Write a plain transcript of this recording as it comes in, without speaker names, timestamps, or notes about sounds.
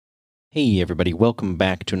Hey, everybody, welcome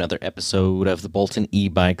back to another episode of the Bolton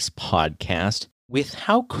e-bikes podcast. With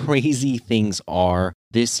how crazy things are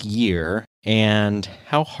this year and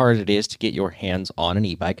how hard it is to get your hands on an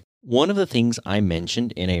e-bike, one of the things I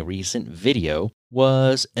mentioned in a recent video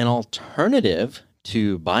was an alternative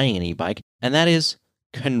to buying an e-bike, and that is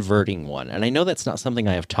converting one. And I know that's not something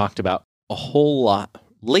I have talked about a whole lot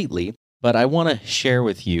lately, but I want to share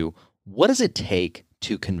with you, what does it take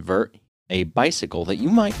to convert a bicycle that you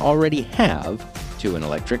might already have to an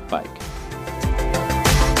electric bike?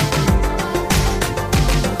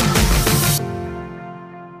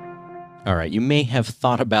 All right, you may have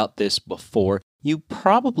thought about this before. You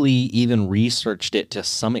probably even researched it to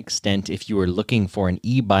some extent if you were looking for an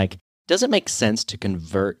e-bike. Does it make sense to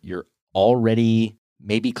convert your already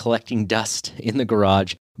maybe collecting dust in the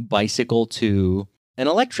garage bicycle to an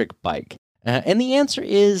electric bike? And the answer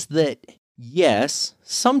is that yes,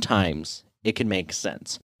 sometimes it can make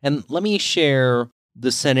sense. And let me share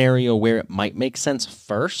the scenario where it might make sense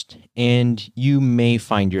first, and you may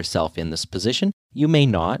find yourself in this position. You may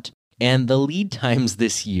not. And the lead times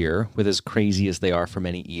this year, with as crazy as they are for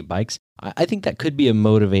many e-bikes, I think that could be a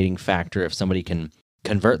motivating factor. If somebody can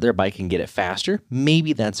convert their bike and get it faster,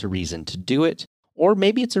 maybe that's a reason to do it. Or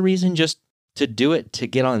maybe it's a reason just to do it to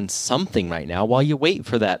get on something right now while you wait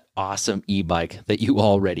for that awesome e-bike that you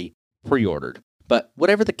already pre-ordered. But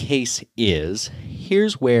whatever the case is,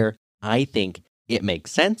 here's where I think it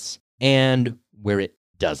makes sense and where it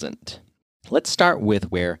doesn't. Let's start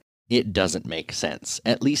with where it doesn't make sense,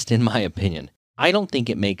 at least in my opinion. I don't think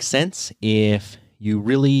it makes sense if you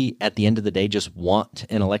really, at the end of the day, just want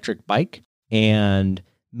an electric bike and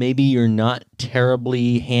maybe you're not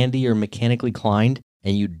terribly handy or mechanically inclined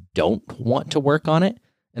and you don't want to work on it.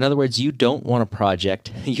 In other words, you don't want a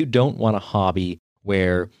project, you don't want a hobby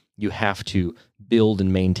where you have to build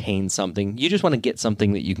and maintain something. You just want to get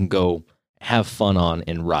something that you can go have fun on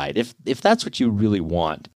and ride. If that's what you really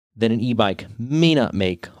want, then an e-bike may not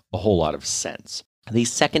make a whole lot of sense. The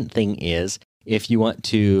second thing is, if you want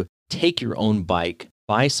to take your own bike,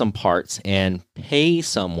 buy some parts, and pay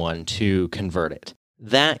someone to convert it,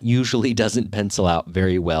 that usually doesn't pencil out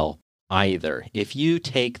very well either. If you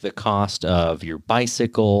take the cost of your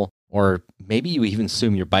bicycle, or maybe you even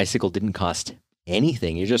assume your bicycle didn't cost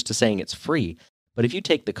anything, you're just saying it's free. But if you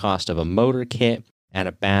take the cost of a motor kit and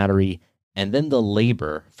a battery, and then the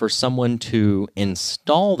labor for someone to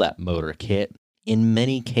install that motor kit, in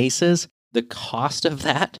many cases, the cost of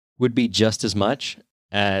that would be just as much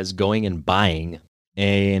as going and buying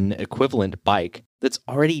an equivalent bike that's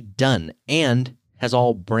already done and has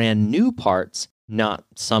all brand new parts, not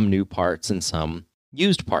some new parts and some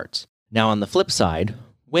used parts. Now, on the flip side,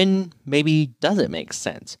 when maybe does it make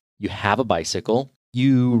sense? You have a bicycle,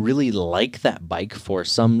 you really like that bike for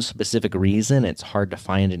some specific reason. It's hard to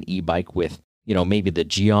find an e-bike with, maybe the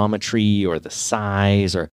geometry or the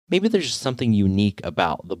size, or maybe there's just something unique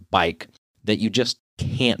about the bike that you just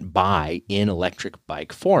can't buy in electric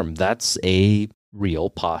bike form. That's a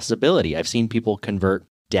real possibility. I've seen people convert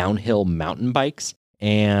downhill mountain bikes,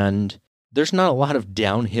 and there's not a lot of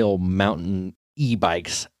downhill mountain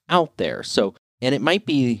e-bikes out there. And it might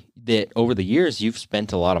be that over the years, you've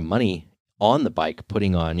spent a lot of money on the bike,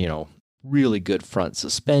 putting on, really good front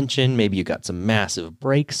suspension. Maybe you got some massive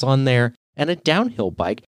brakes on there. And a downhill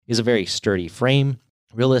bike is a very sturdy frame.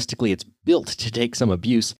 Realistically, it's built to take some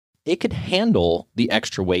abuse. It could handle the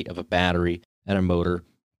extra weight of a battery and a motor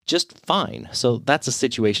just fine. So that's a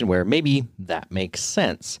situation where maybe that makes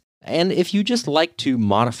sense. And if you just like to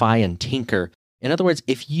modify and tinker, in other words,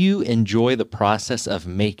 if you enjoy the process of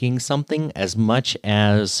making something as much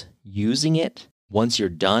as using it once you're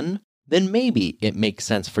done, then maybe it makes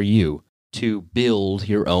sense for you to build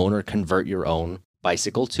your own or convert your own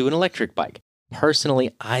bicycle to an electric bike. Personally,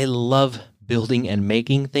 I love building and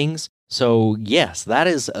making things. So yes, that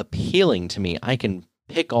is appealing to me. I can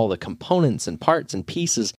pick all the components and parts and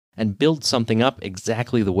pieces and build something up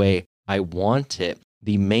exactly the way I want it.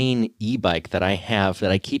 The main e-bike that I have that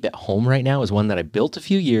I keep at home right now is one that I built a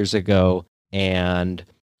few years ago, and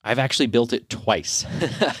I've actually built it twice.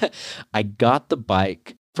 I got the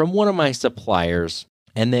bike from one of my suppliers,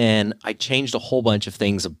 and then I changed a whole bunch of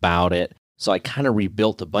things about it. So I kind of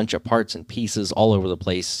rebuilt a bunch of parts and pieces all over the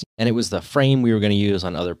place. And it was the frame we were going to use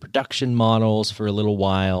on other production models for a little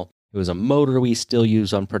while. It was a motor we still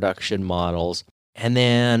use on production models. And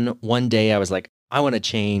then one day I was like, I want to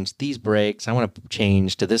change these brakes. I want to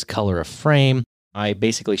change to this color of frame. I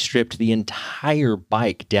basically stripped the entire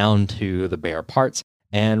bike down to the bare parts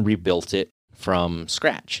and rebuilt it from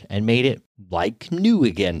scratch and made it like new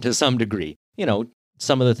again to some degree.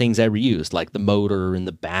 Some of the things I reused, like the motor and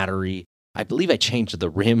the battery, I believe I changed the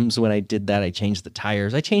rims when I did that. I changed the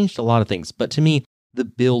tires. I changed a lot of things. But to me, the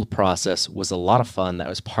build process was a lot of fun. That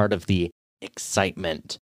was part of the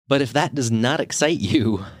excitement. But if that does not excite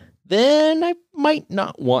you, then I might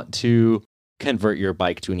not want to convert your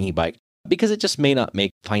bike to an e-bike because it just may not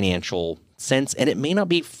make financial sense and it may not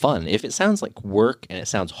be fun. If it sounds like work and it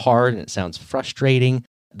sounds hard and it sounds frustrating,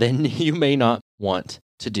 then you may not want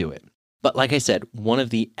to do it. But like I said, one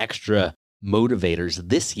of the extra motivators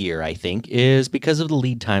this year, I think, is because of the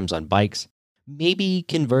lead times on bikes. Maybe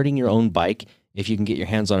converting your own bike if you can get your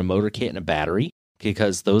hands on a motor kit and a battery,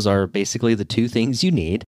 because those are basically the two things you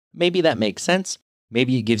need. Maybe that makes sense.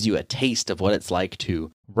 Maybe it gives you a taste of what it's like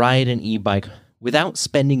to ride an e-bike without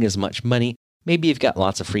spending as much money. Maybe you've got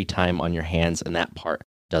lots of free time on your hands and that part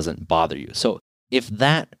doesn't bother you. So if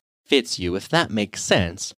that fits you, if that makes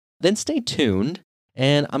sense, then stay tuned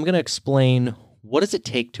and I'm going to explain what does it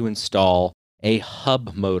take to install a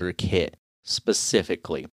hub motor kit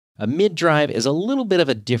specifically. A mid-drive is a little bit of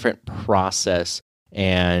a different process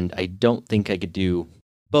and I don't think I could do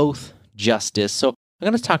both justice. So I'm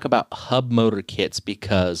going to talk about hub motor kits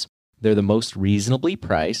because they're the most reasonably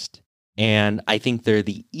priced and I think they're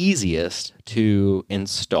the easiest to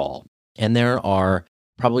install. And there are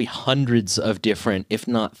probably hundreds of different, if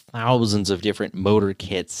not thousands of different motor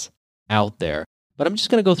kits out there. But I'm just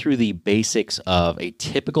going to go through the basics of a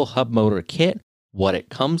typical hub motor kit, what it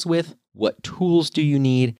comes with, what tools do you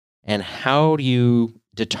need, and how do you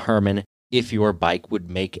determine if your bike would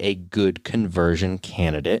make a good conversion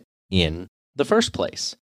candidate in the first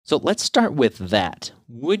place. So let's start with that.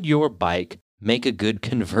 Would your bike make a good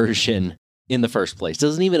conversion in the first place?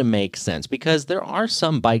 Doesn't even make sense because there are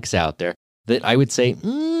some bikes out there that I would say,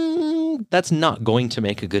 that's not going to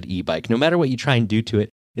make a good e-bike. No matter what you try and do to it,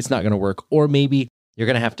 it's not going to work. Or maybe you're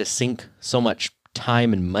going to have to sink so much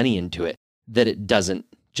time and money into it that it doesn't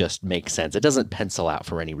just make sense. It doesn't pencil out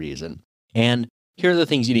for any reason. And here are the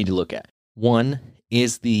things you need to look at. One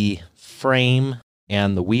is the frame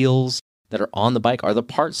and the wheels that are on the bike. Are the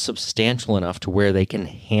parts substantial enough to where they can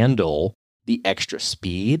handle the extra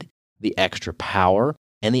speed, the extra power,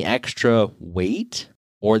 and the extra weight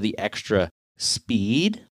or the extra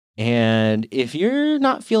speed? And if you're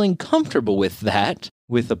not feeling comfortable with that,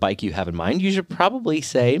 with the bike you have in mind, you should probably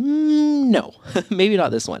say, no, maybe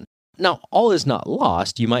not this one. Now, all is not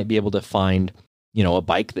lost. You might be able to find, a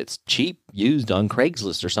bike that's cheap, used on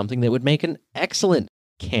Craigslist or something that would make an excellent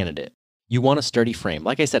candidate. You want a sturdy frame.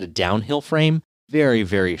 Like I said, a downhill frame, very,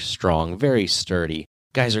 very strong, very sturdy.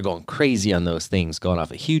 Guys are going crazy on those things, going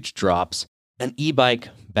off at huge drops. An e-bike,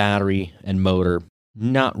 battery, and motor,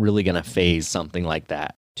 not really going to phase something like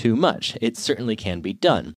that too much. It certainly can be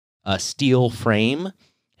done. A steel frame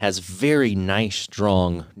has very nice,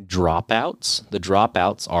 strong dropouts. The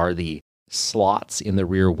dropouts are the slots in the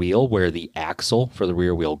rear wheel where the axle for the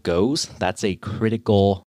rear wheel goes. That's a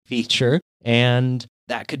critical feature, and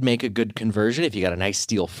that could make a good conversion if you got a nice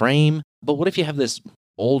steel frame. But what if you have this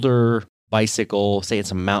older bicycle, say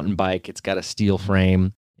it's a mountain bike, it's got a steel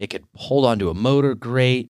frame, it could hold onto a motor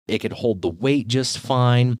great, it could hold the weight just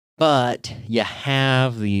fine, but you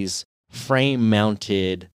have these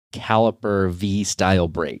frame-mounted caliper V-style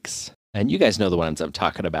brakes. And you guys know the ones I'm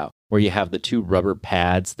talking about, where you have the two rubber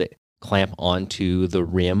pads that clamp onto the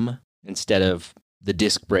rim instead of the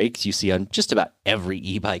disc brakes you see on just about every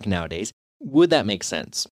e-bike nowadays. Would that make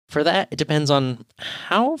sense? For that, it depends on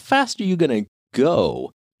how fast are you going to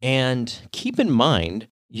go. And keep in mind,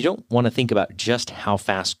 you don't want to think about just how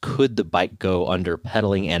fast could the bike go under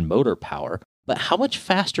pedaling and motor power, but how much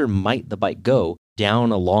faster might the bike go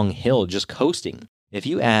down a long hill just coasting? If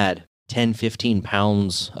you add 10, 15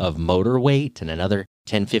 pounds of motor weight and another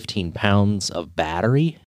 10, 15 pounds of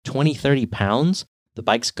battery, 20, 30 pounds, the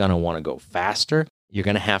bike's going to want to go faster. You're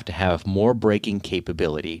going to have more braking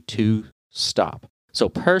capability to stop. So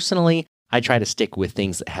personally, I try to stick with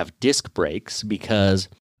things that have disc brakes because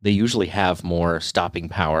they usually have more stopping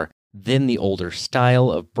power than the older style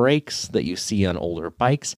of brakes that you see on older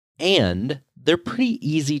bikes. And they're pretty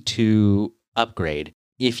easy to upgrade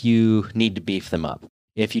if you need to beef them up.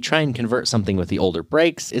 If you try and convert something with the older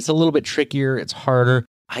brakes, it's a little bit trickier, it's harder.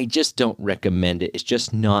 I just don't recommend it. It's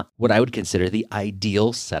just not what I would consider the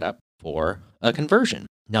ideal setup for a conversion.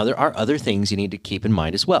 Now, there are other things you need to keep in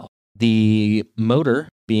mind as well. The motor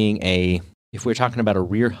being if we're talking about a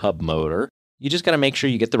rear hub motor, you just got to make sure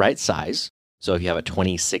you get the right size. So if you have a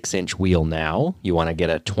 26-inch wheel now, you want to get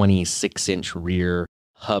a 26-inch rear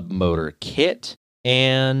hub motor kit.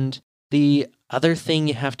 And the other thing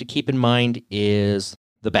you have to keep in mind is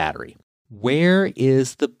the battery. Where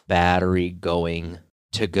is the battery going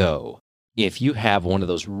to go? if you have one of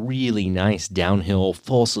those really nice downhill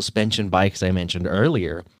full suspension bikes I mentioned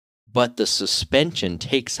earlier, but the suspension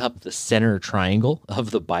takes up the center triangle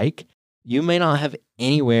of the bike, you may not have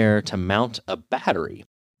anywhere to mount a battery.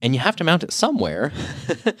 And you have to mount it somewhere.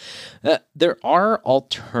 There are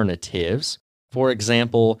alternatives. For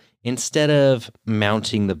example, instead of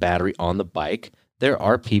mounting the battery on the bike, there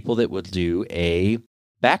are people that would do a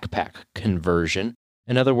backpack conversion.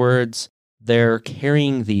 In other words, they're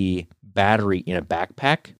carrying the battery in a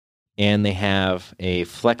backpack and they have a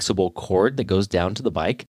flexible cord that goes down to the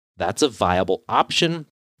bike. That's a viable option,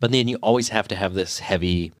 but then you always have to have this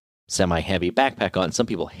heavy, semi-heavy backpack on. Some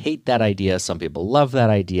people hate that idea. Some people love that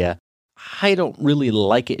idea. I don't really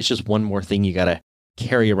like it. It's just one more thing you got to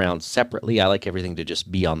carry around separately. I like everything to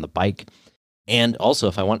just be on the bike. And also,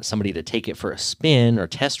 if I want somebody to take it for a spin or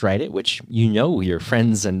test ride it, which your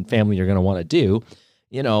friends and family are going to want to do,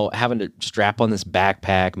 having to strap on this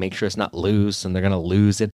backpack, make sure it's not loose and they're going to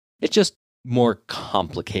lose it. It's just more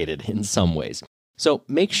complicated in some ways. So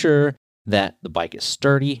make sure that the bike is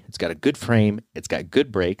sturdy, it's got a good frame, it's got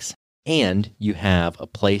good brakes, and you have a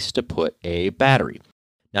place to put a battery.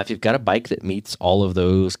 Now, if you've got a bike that meets all of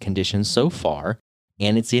those conditions so far,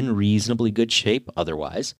 and it's in reasonably good shape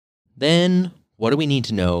otherwise, then what do we need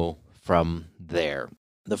to know from there?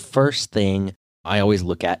 The first thing I always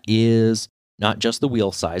look at is not just the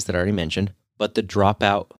wheel size that I already mentioned, but the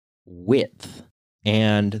dropout width.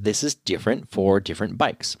 And this is different for different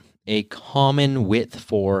bikes. A common width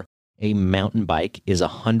for a mountain bike is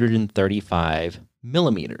 135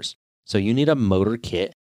 millimeters. So you need a motor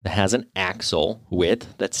kit that has an axle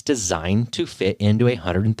width that's designed to fit into a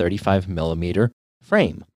 135 millimeter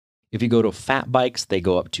frame. If you go to fat bikes, they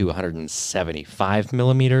go up to 175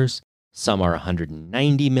 millimeters. Some are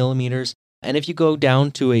 190 millimeters. And if you go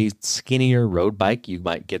down to a skinnier road bike, you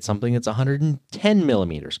might get something that's 110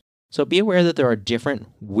 millimeters. So be aware that there are different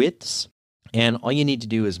widths, and all you need to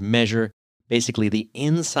do is measure basically the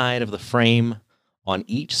inside of the frame on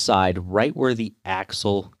each side, right where the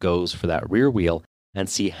axle goes for that rear wheel, and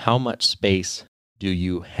see how much space do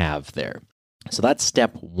you have there. So that's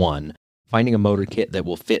step one, finding a motor kit that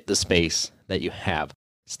will fit the space that you have.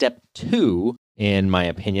 Step two, in my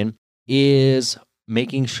opinion, is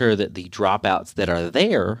making sure that the dropouts that are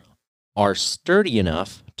there are sturdy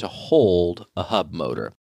enough to hold a hub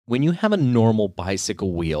motor. When you have a normal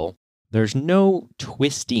bicycle wheel, there's no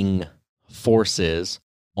twisting forces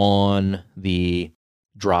on the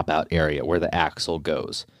dropout area where the axle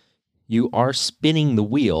goes. You are spinning the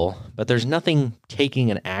wheel, but there's nothing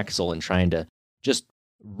taking an axle and trying to just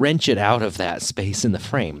wrench it out of that space in the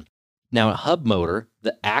frame. Now, a hub motor,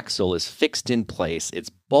 the axle is fixed in place, it's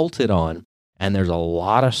bolted on, and there's a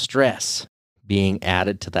lot of stress being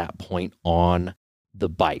added to that point on the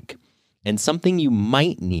bike. And something you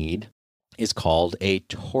might need is called a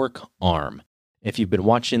torque arm. If you've been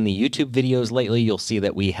watching the YouTube videos lately, you'll see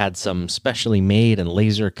that we had some specially made and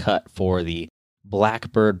laser cut for the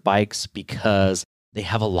Blackbird bikes because they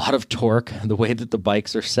have a lot of torque the way that the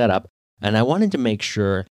bikes are set up. And I wanted to make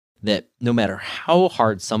sure that no matter how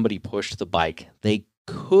hard somebody pushed the bike, they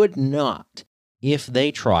could not, if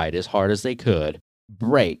they tried as hard as they could,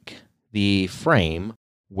 break the frame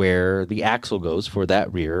where the axle goes for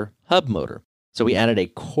that rear hub motor. So we added a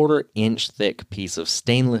 1/4 inch thick piece of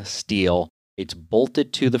stainless steel. It's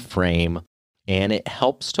bolted to the frame, and it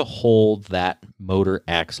helps to hold that motor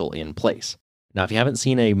axle in place. Now, if you haven't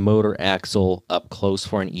seen a motor axle up close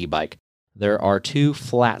for an e-bike, there are 2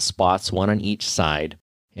 flat spots, one on each side,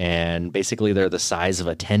 and basically they're the size of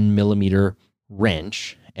a 10 millimeter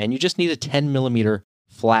wrench, and you just need a 10 millimeter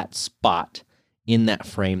flat spot in that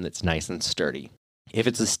frame that's nice and sturdy. If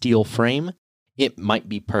it's a steel frame, it might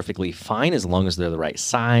be perfectly fine as long as they're the right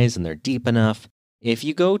size and they're deep enough. If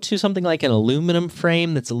you go to something like an aluminum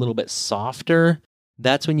frame that's a little bit softer,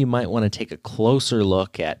 that's when you might want to take a closer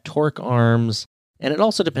look at torque arms. And it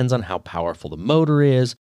also depends on how powerful the motor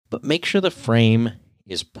is, but make sure the frame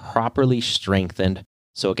is properly strengthened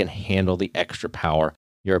so it can handle the extra power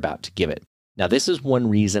you're about to give it. Now, this is one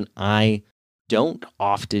reason I don't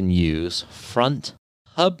often use front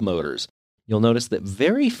hub motors. You'll notice that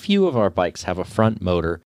very few of our bikes have a front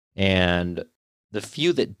motor, and the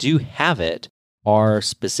few that do have it are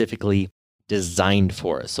specifically designed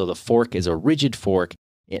for it. So the fork is a rigid fork.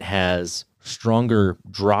 It has stronger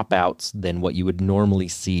dropouts than what you would normally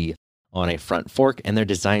see on a front fork, and they're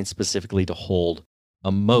designed specifically to hold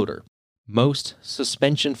a motor. Most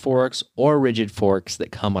suspension forks or rigid forks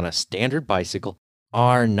that come on a standard bicycle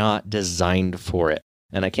are not designed for it.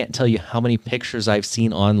 And I can't tell you how many pictures I've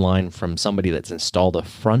seen online from somebody that's installed a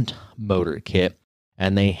front motor kit,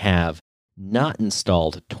 and they have not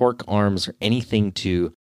installed torque arms or anything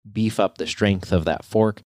to beef up the strength of that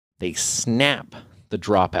fork, they snap the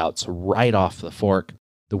dropouts right off the fork.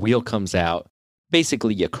 The wheel comes out.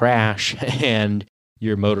 Basically, you crash, and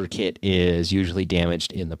your motor kit is usually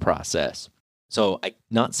damaged in the process. So I'm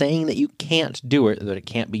not saying that you can't do it, that it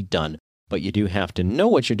can't be done, but you do have to know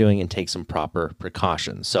what you're doing and take some proper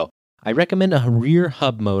precautions. So I recommend a rear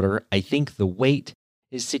hub motor. I think the weight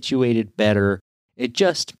is situated better. It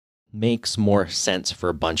just makes more sense for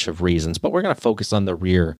a bunch of reasons, but we're going to focus on the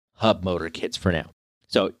rear hub motor kits for now.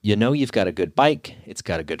 So you know you've got a good bike, it's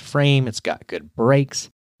got a good frame, it's got good brakes,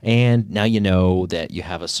 and now you know that you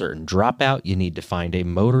have a certain dropout you need to find a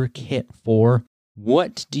motor kit for.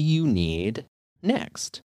 What do you need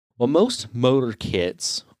next? Well, most motor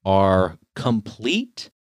kits are complete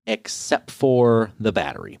except for the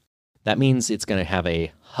battery. That means it's going to have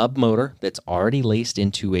a hub motor that's already laced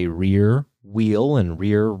into a rear wheel and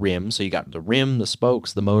rear rim. So you got the rim, the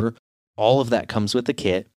spokes, the motor, all of that comes with the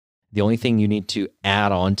kit. The only thing you need to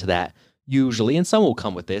add on to that, usually, and some will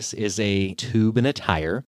come with this, is a tube and a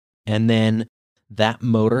tire. And then that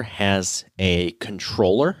motor has a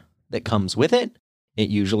controller that comes with it. It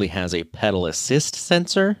usually has a pedal assist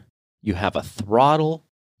sensor. You have a throttle.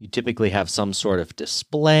 You typically have some sort of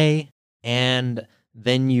display. And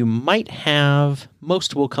then you might have,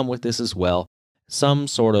 most will come with this as well, some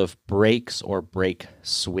sort of brakes or brake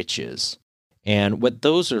switches. And what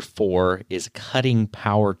those are for is cutting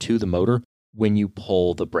power to the motor when you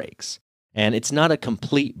pull the brakes. And it's not a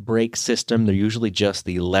complete brake system. They're usually just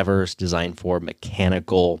the levers designed for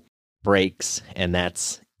mechanical brakes, and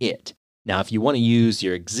that's it. Now, if you want to use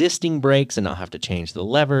your existing brakes and not have to change the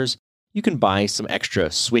levers, you can buy some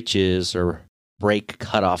extra switches or brake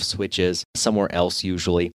cutoff switches somewhere else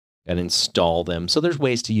usually and install them. So there's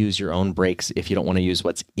ways to use your own brakes if you don't want to use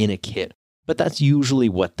what's in a kit, but that's usually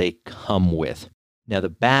what they come with. Now, the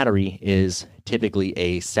battery is typically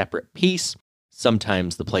a separate piece.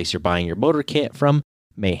 Sometimes the place you're buying your motor kit from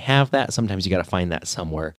may have that. Sometimes you got to find that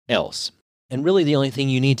somewhere else. And really the only thing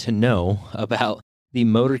you need to know about the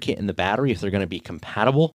motor kit and the battery, if they're going to be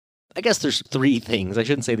compatible, I guess there's three things. I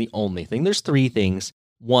shouldn't say the only thing. There's three things.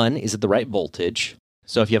 One, is it the right voltage?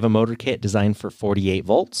 So if you have a motor kit designed for 48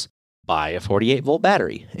 volts, buy a 48 volt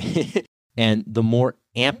battery. And the more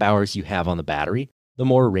amp hours you have on the battery, the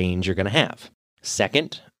more range you're going to have.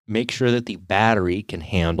 Second, make sure that the battery can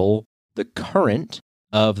handle the current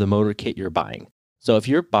of the motor kit you're buying. So if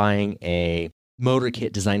you're buying a motor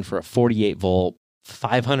kit designed for a 48 volt,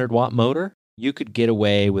 500 watt motor, you could get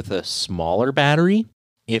away with a smaller battery.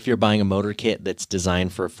 If you're buying a motor kit that's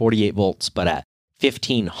designed for 48 volts, but at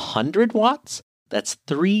 1500 watts, that's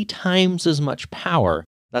 3 times as much power.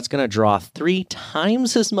 That's going to draw 3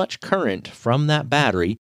 times as much current from that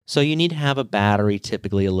battery. So you need to have a battery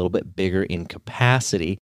typically a little bit bigger in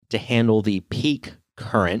capacity to handle the peak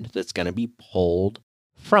current that's going to be pulled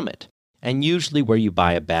from it. And usually where you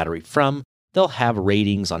buy a battery from, they'll have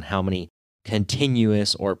ratings on how many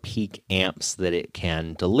continuous or peak amps that it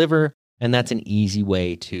can deliver. And that's an easy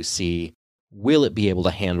way to see, will it be able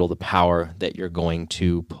to handle the power that you're going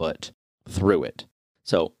to put through it?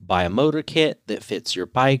 So buy a motor kit that fits your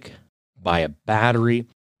bike, buy a battery.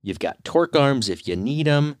 You've got torque arms if you need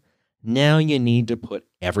them. Now you need to put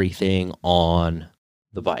everything on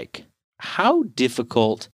the bike. How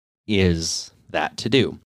difficult is that to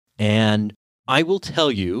do? And I will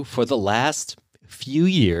tell you, for the last few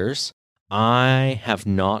years, I have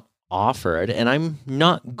not offered, and I'm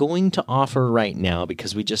not going to offer right now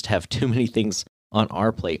because we just have too many things on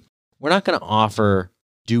our plate. We're not going to offer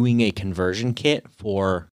doing a conversion kit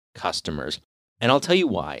for customers. And I'll tell you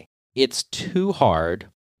why. It's too hard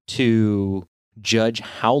to judge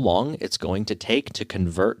how long it's going to take to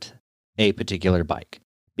convert a particular bike,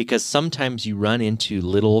 because sometimes you run into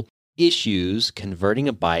little issues converting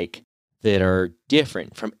a bike that are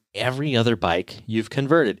different from every other bike you've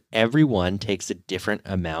converted. Everyone takes a different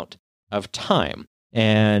amount of time.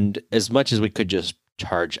 And as much as we could just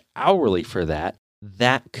charge hourly for that,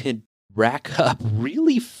 that could rack up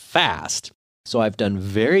really fast. So I've done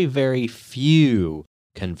very, very few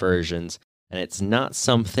conversions, and it's not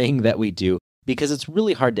something that we do because it's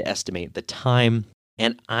really hard to estimate the time.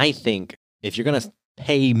 And I think if you're going to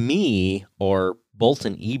pay me or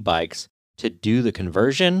Bolton e-bikes to do the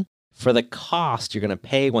conversion, for the cost you're going to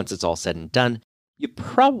pay once it's all said and done, you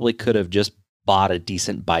probably could have just bought a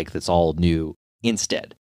decent bike that's all new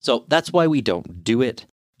instead. So that's why we don't do it.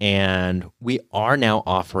 And we are now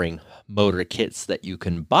offering motor kits that you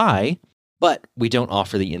can buy, but we don't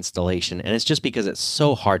offer the installation. And it's just because it's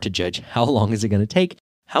so hard to judge how long is it going to take?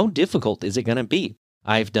 How difficult is it going to be?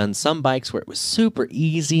 I've done some bikes where it was super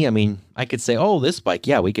easy. I mean, I could say, oh, this bike,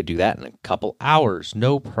 yeah, we could do that in a couple hours,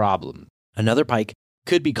 no problem. Another bike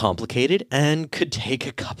could be complicated and could take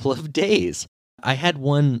a couple of days. I had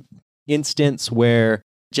one instance where a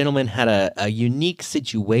gentleman had a unique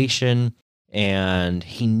situation and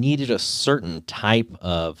he needed a certain type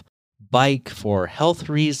of bike for health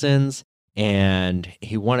reasons, and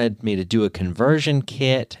he wanted me to do a conversion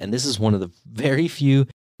kit, and this is one of the very few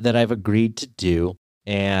that I've agreed to do.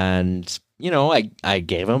 And, I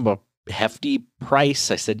gave him a hefty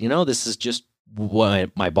price. I said, this is just what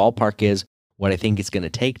my ballpark is, what I think it's going to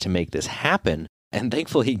take to make this happen. And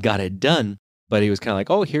thankfully he got it done, but he was kind of like,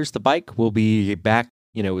 oh, here's the bike. We'll be back.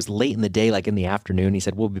 It was late in the day, like in the afternoon. He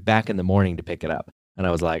said, we'll be back in the morning to pick it up. And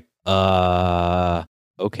I was like,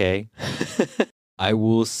 okay. I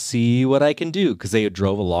will see what I can do, because they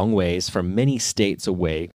drove a long ways from many states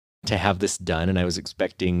away to have this done, and I was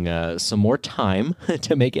expecting some more time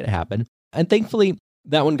to make it happen. And thankfully,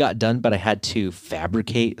 that one got done, but I had to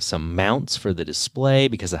fabricate some mounts for the display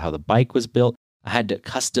because of how the bike was built. I had to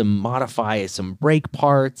custom modify some brake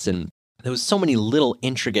parts, and there was so many little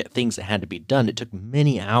intricate things that had to be done. It took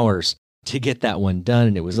many hours to get that one done,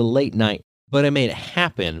 and it was a late night, but I made it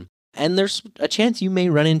happen. And there's a chance you may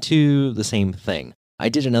run into the same thing. I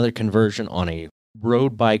did another conversion on a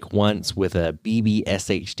road bike once with a BB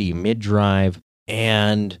SHD mid-drive,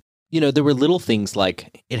 and there were little things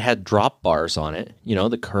like it had drop bars on it,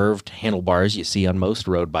 the curved handlebars you see on most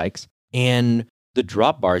road bikes, and the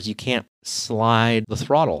drop bars, you can't slide the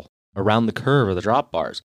throttle around the curve of the drop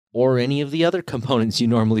bars or any of the other components you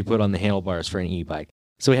normally put on the handlebars for an e-bike.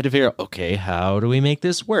 So we had to figure out, okay, how do we make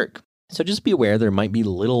this work? So just be aware there might be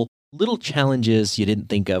little challenges you didn't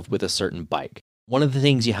think of with a certain bike. One of the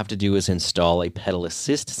things you have to do is install a pedal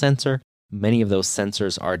assist sensor. Many of those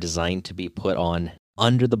sensors are designed to be put on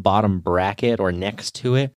under the bottom bracket or next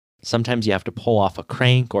to it. Sometimes you have to pull off a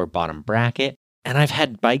crank or bottom bracket. And I've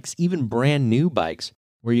had bikes, even brand new bikes,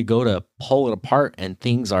 where you go to pull it apart and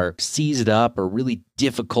things are seized up or really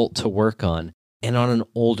difficult to work on. And on an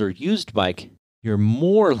older used bike, you're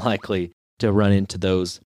more likely to run into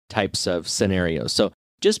those types of scenarios. So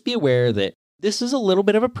just be aware that this is a little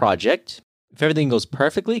bit of a project. If everything goes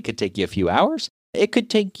perfectly, it could take you a few hours. It could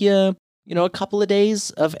take you, a couple of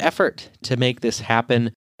days of effort to make this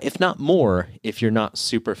happen, if not more, if you're not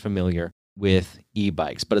super familiar with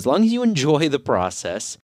e-bikes. But as long as you enjoy the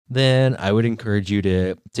process, then I would encourage you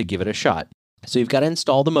to give it a shot. So you've got to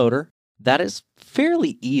install the motor. That is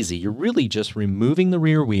fairly easy. You're really just removing the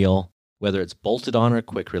rear wheel, whether it's bolted on or a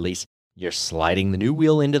quick release. You're sliding the new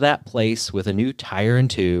wheel into that place with a new tire and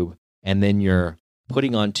tube, and then you're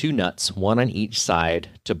putting on two nuts, one on each side,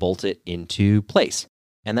 to bolt it into place.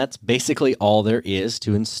 And that's basically all there is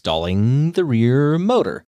to installing the rear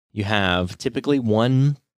motor. You have typically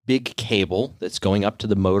one big cable that's going up to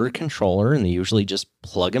the motor controller, and they usually just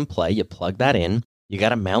plug and play. You plug that in. You got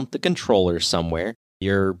to mount the controller somewhere.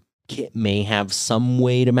 Your kit may have some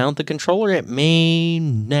way to mount the controller. It may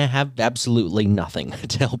have absolutely nothing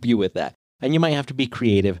to help you with that. And you might have to be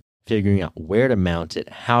creative figuring out where to mount it,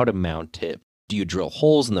 how to mount it. Do you drill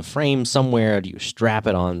holes in the frame somewhere? Do you strap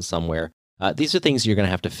it on somewhere? These are things you're going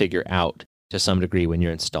to have to figure out to some degree when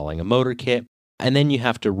you're installing a motor kit. And then you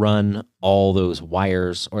have to run all those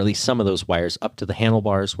wires, or at least some of those wires, up to the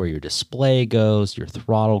handlebars where your display goes, your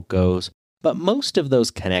throttle goes. But most of those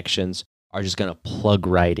connections are just going to plug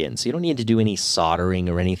right in. So you don't need to do any soldering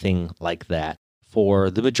or anything like that for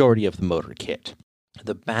the majority of the motor kit.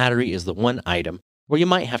 The battery is the one item where you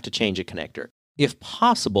might have to change a connector. If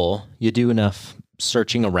possible, you do enough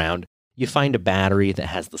searching around, you find a battery that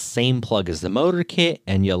has the same plug as the motor kit,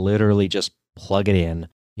 and you literally just plug it in.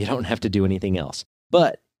 You don't have to do anything else.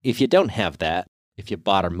 But if you don't have that, if you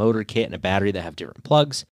bought a motor kit and a battery that have different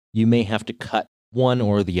plugs, you may have to cut one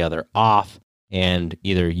or the other off and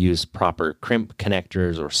either use proper crimp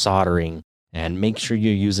connectors or soldering, and make sure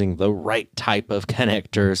you're using the right type of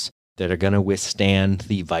connectors that are going to withstand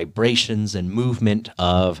the vibrations and movement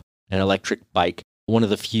of an electric bike. One of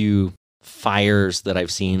the few fires that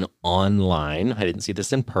I've seen online, I didn't see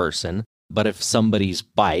this in person, but if somebody's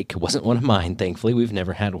bike, it wasn't one of mine, thankfully, we've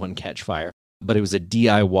never had one catch fire, but it was a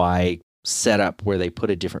DIY setup where they put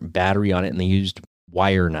a different battery on it and they used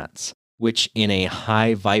wire nuts, which in a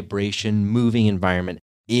high vibration moving environment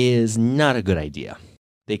is not a good idea.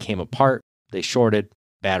 They came apart, they shorted,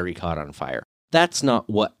 battery caught on fire. That's not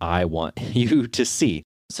what I want you to see.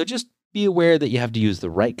 So just be aware that you have to use the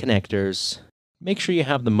right connectors. Make sure you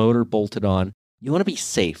have the motor bolted on. You want to be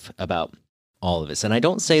safe about all of this. And I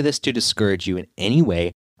don't say this to discourage you in any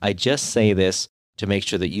way. I just say this to make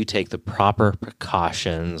sure that you take the proper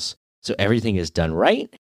precautions So everything is done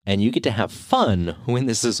right, and you get to have fun when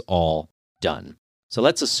this is all done. So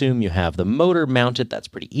let's assume you have the motor mounted. That's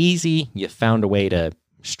pretty easy. You found a way to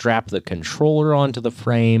strap the controller onto the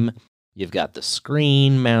frame. You've got the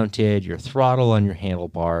screen mounted, your throttle on your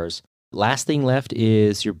handlebars. Last thing left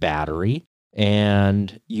is your battery.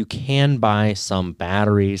 And you can buy some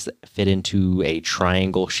batteries that fit into a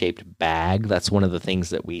triangle-shaped bag. That's one of the things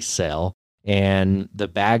that we sell. And the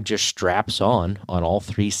bag just straps on all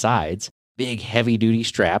three sides. Big, heavy-duty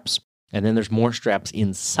straps. And then there's more straps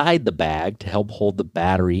inside the bag to help hold the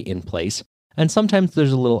battery in place. And sometimes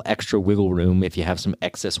there's a little extra wiggle room. If you have some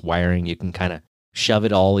excess wiring, you can kind of shove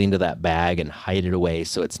it all into that bag and hide it away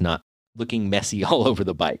so it's not looking messy all over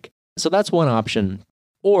the bike. So that's one option.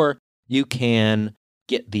 Or you can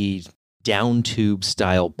get the down tube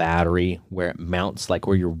style battery where it mounts like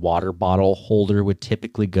where your water bottle holder would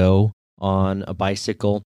typically go on a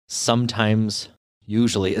bicycle. Sometimes,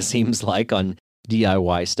 usually it seems like on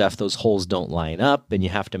DIY stuff, those holes don't line up and you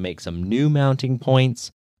have to make some new mounting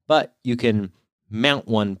points. But you can mount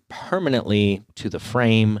one permanently to the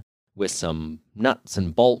frame with some nuts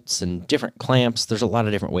and bolts and different clamps. There's a lot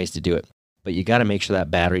of different ways to do it, but you got to make sure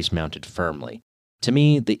that battery's mounted firmly. To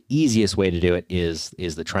me, the easiest way to do it is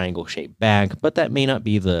the triangle-shaped bag, but that may not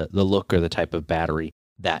be the look or the type of battery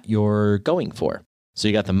that you're going for. So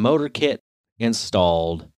you got the motor kit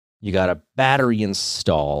installed, you got a battery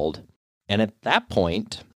installed, and at that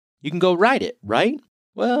point, you can go ride it, right?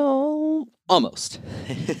 Well, almost.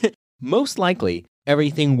 Most likely,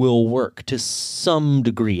 everything will work to some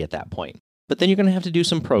degree at that point. But then you're going to have to do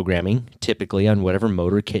some programming, typically on whatever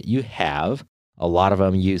motor kit you have. A lot of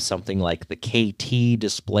them use something like the KT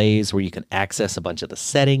displays where you can access a bunch of the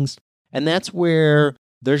settings. And that's where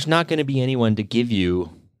there's not going to be anyone to give you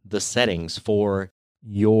the settings for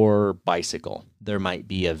your bicycle. There might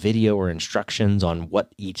be a video or instructions on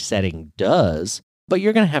what each setting does, but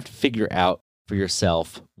you're going to have to figure out for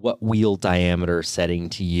yourself what wheel diameter setting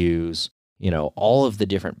to use, all of the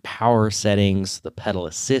different power settings, the pedal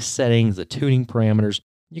assist settings, the tuning parameters.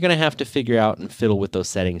 You're going to have to figure out and fiddle with those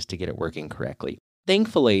settings to get it working correctly.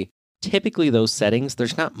 Thankfully, typically those settings,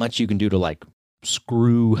 there's not much you can do to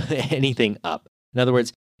screw anything up. In other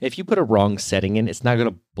words, if you put a wrong setting in, it's not going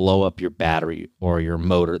to blow up your battery or your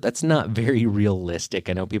motor. That's not very realistic.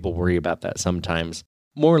 I know people worry about that sometimes.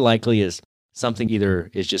 More likely is something either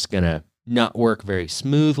is just going to not work very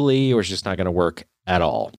smoothly or it's just not going to work at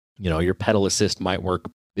all. Your pedal assist might work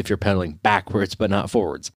if you're pedaling backwards but not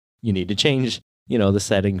forwards. You need to change the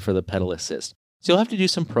setting for the pedal assist. So you'll have to do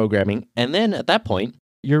some programming. And then at that point,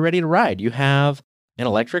 you're ready to ride. You have an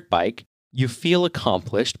electric bike. You feel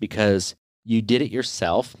accomplished because you did it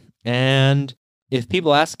yourself. And if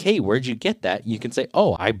people ask, hey, where'd you get that? You can say,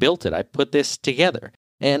 oh, I built it. I put this together.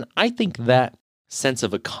 And I think that sense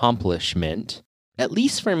of accomplishment, at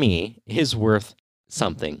least for me, is worth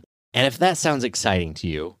something. And if that sounds exciting to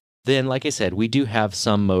you, then like I said, we do have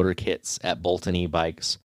some motor kits at Bolton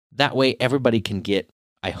e-bikes. That way, everybody can get,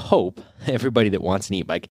 I hope, everybody that wants an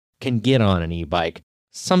e-bike can get on an e-bike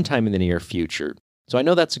sometime in the near future. So I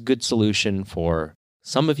know that's a good solution for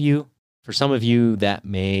some of you. For some of you, that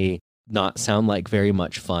may not sound like very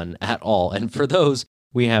much fun at all. And for those,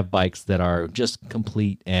 we have bikes that are just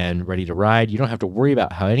complete and ready to ride. You don't have to worry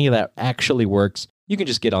about how any of that actually works. You can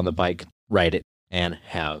just get on the bike, ride it, and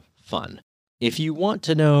have fun. If you want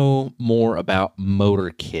to know more about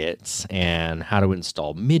motor kits and how to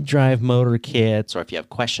install mid-drive motor kits, or if you have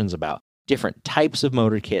questions about different types of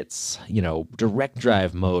motor kits, direct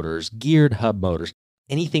drive motors, geared hub motors,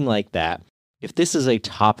 anything like that, if this is a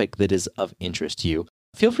topic that is of interest to you,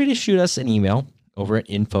 feel free to shoot us an email over at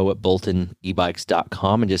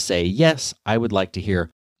info@boltonebikes.com and just say, yes, I would like to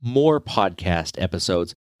hear more podcast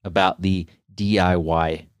episodes about the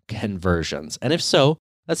DIY conversions. And if so,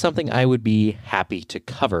 that's something I would be happy to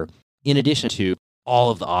cover, in addition to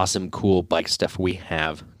all of the awesome, cool bike stuff we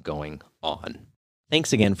have going on.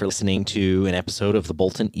 Thanks again for listening to an episode of the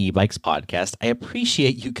Bolton e-bikes podcast. I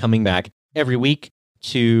appreciate you coming back every week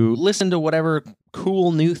to listen to whatever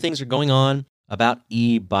cool new things are going on about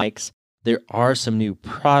e-bikes. There are some new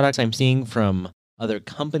products I'm seeing from other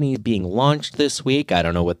companies being launched this week. I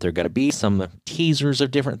don't know what they're going to be, some teasers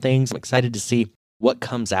of different things. I'm excited to see what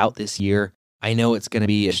comes out this year. I know it's going to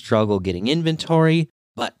be a struggle getting inventory,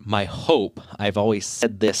 but my hope, I've always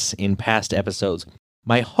said this in past episodes,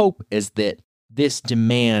 my hope is that this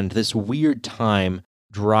demand, this weird time,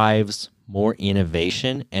 drives more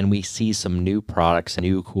innovation and we see some new products and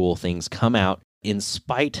new cool things come out in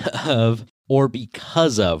spite of or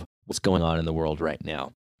because of what's going on in the world right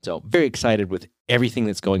now. So very excited with everything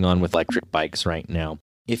that's going on with electric bikes right now.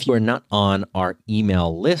 If you are not on our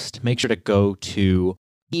email list, make sure to go to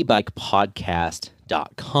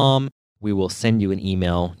ebikepodcast.com. We will send you an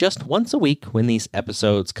email just once a week when these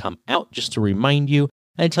episodes come out, just to remind you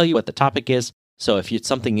and tell you what the topic is. So if it's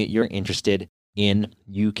something that you're interested in,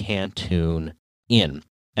 you can tune in.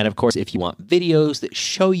 And of course, if you want videos that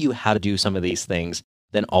show you how to do some of these things,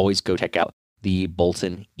 then always go check out the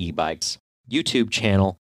Bolton eBikes YouTube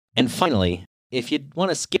channel. And finally, if you want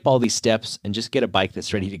to skip all these steps and just get a bike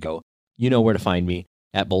that's ready to go, you know where to find me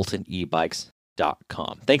at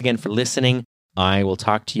boltonebikes.com. Thank you again for listening. I will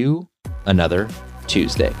talk to you another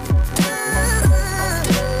Tuesday.